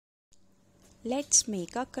Let's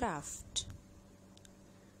make a craft.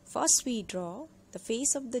 First we draw the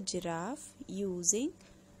face of the giraffe using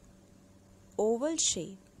oval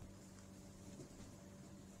shape.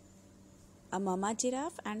 A mama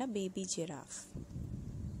giraffe and a baby giraffe.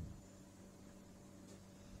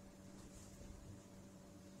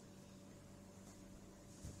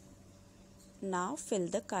 Now fill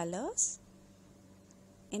the colors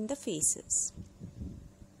in the faces.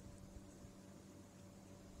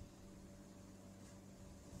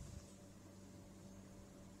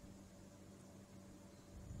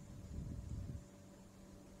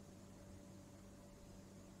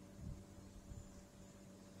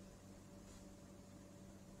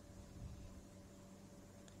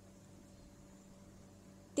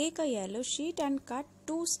 Take a yellow sheet and cut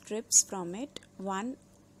 2 strips from it, one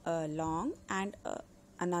long and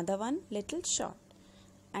another one little short,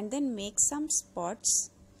 and then make some spots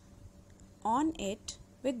on it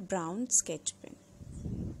with brown sketch pen.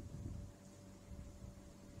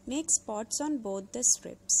 Make spots on both the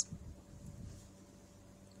strips.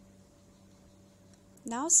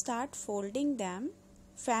 Now start folding them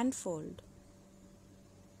fan fold.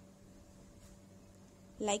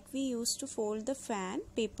 Like we used to fold the fan,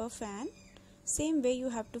 paper fan, same way you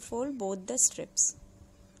have to fold both the strips.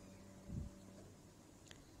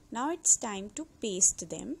 Now it's time to paste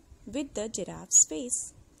them with the giraffe's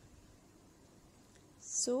face.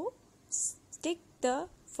 So stick the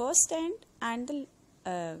first end and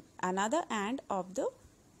the another end of the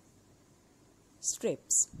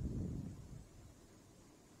strips.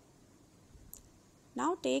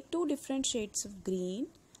 Now take 2 different shades of green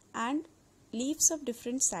and leaves of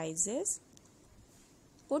different sizes.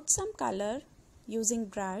 Put some color using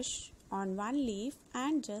brush on one leaf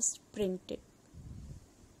and just print it.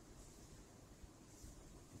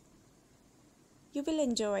 You will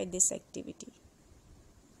enjoy this activity.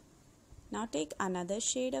 Now take another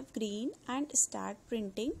shade of green and start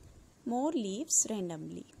printing more leaves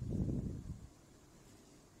randomly.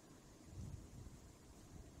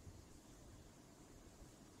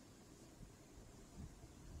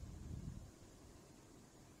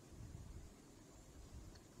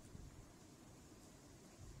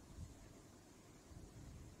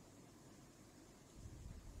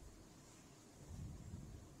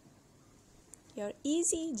 Your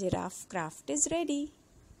easy giraffe craft is ready.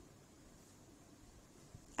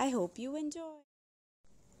 I hope you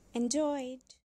enjoyed.